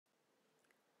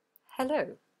Hello,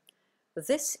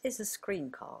 this is a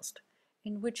screencast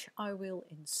in which I will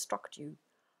instruct you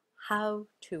how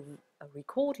to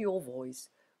record your voice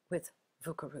with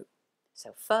Vocaroo.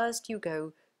 So first you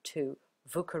go to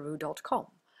vocaroo.com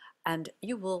and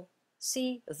you will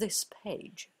see this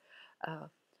page.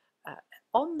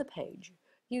 On the page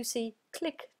you see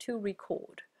click to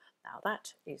record. Now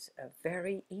that is a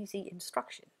very easy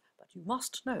instruction, but you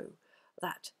must know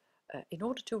that in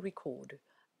order to record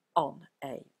on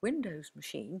a Windows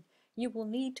machine, you will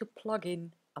need to plug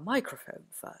in a microphone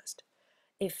first.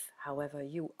 If, however,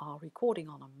 you are recording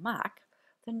on a Mac,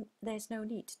 then there's no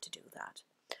need to do that.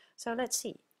 So let's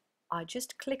see. I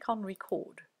just click on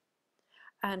record,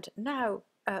 and now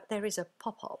there is a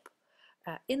pop-up.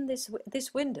 In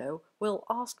this window will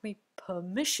ask me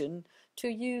permission to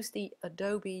use the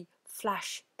Adobe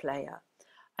Flash Player,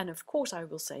 and of course I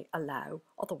will say allow,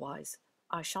 otherwise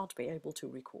I shan't be able to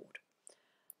record.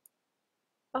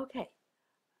 Okay,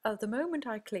 the moment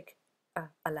I click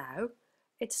allow,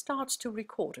 it starts to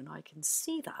record, and I can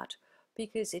see that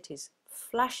because it is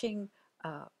flashing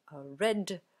a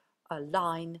red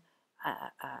line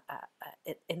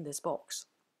in this box.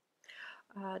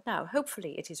 Now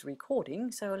hopefully it is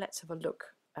recording, so let's have a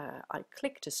look. I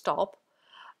click to stop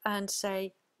and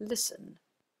say listen.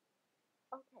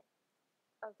 Okay,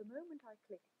 the moment I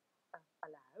click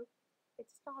allow, it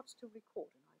starts to record,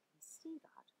 and I can see that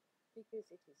because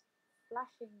it is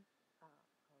flashing a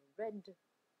red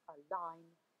line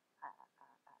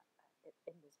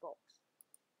in this box.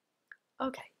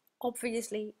 Okay,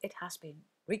 obviously it has been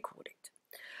recorded.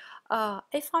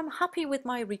 If I'm happy with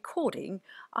my recording,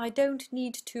 I don't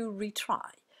need to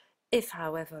retry. If,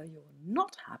 however, you're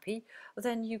not happy,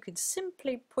 then you can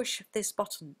simply push this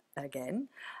button again,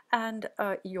 and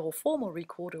your former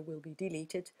recorder will be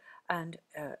deleted, and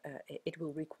it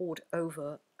will record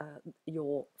over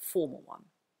your former one.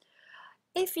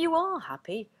 If you are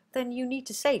happy, then you need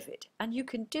to save it, and you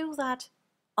can do that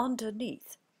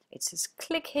underneath. It says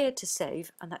click here to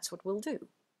save, and that's what we'll do.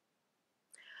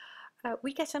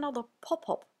 We get another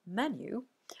pop-up menu,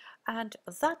 and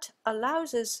that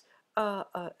allows us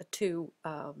to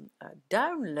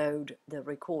download the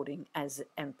recording as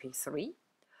MP3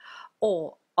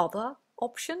 or other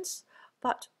options,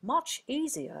 but much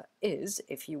easier is,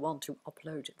 if you want to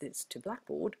upload this to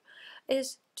Blackboard,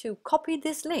 is to copy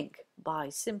this link by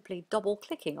simply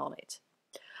double-clicking on it.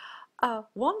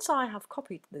 Once I have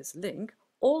copied this link,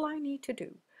 all I need to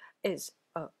do is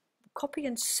copy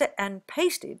and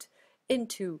paste it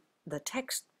into the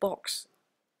text box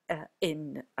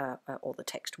or the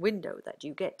text window that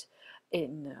you get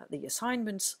in the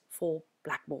assignments for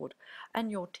Blackboard, and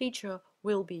your teacher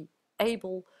will be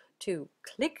able to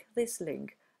click this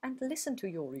link and listen to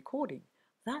your recording.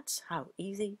 That's how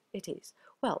easy it is.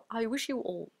 Well, I wish you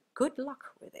all good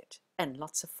luck with it, and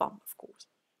lots of fun, of course.